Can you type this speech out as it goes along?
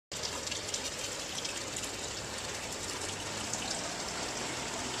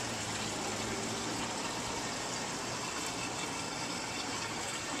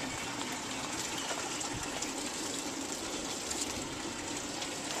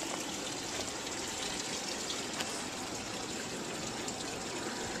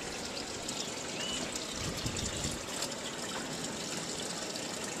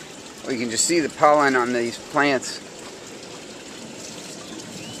we can just see the pollen on these plants.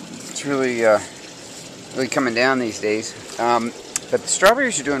 It's really really coming down these days. But the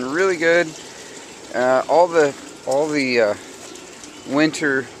strawberries are doing really good. All the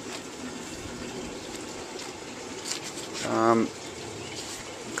winter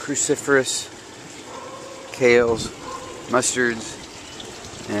cruciferous kales, mustards,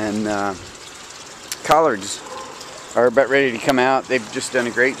 and collards are about ready to come out. They've just done a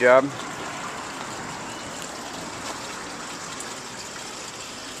great job.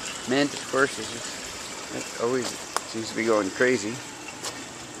 Mint, of course, is just, always seems to be going crazy.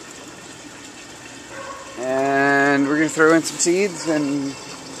 And we're going to throw in some seeds and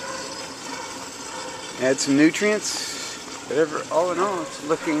add some nutrients. Whatever, all in all, it's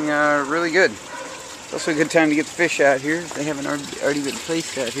looking really good. It's also a good time to get the fish out here. They haven't already been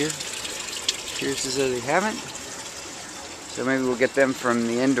placed out here. Appears as though they haven't. So maybe we'll get them from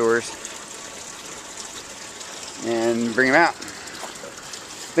the indoors and bring them out.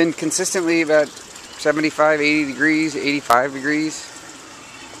 It's been consistently about 75, 80 degrees, 85 degrees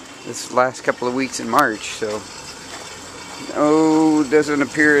this last couple of weeks in March. So, it doesn't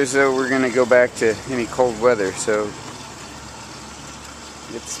appear as though we're going to go back to any cold weather. So,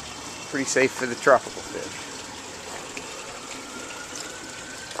 it's pretty safe for the tropical fish.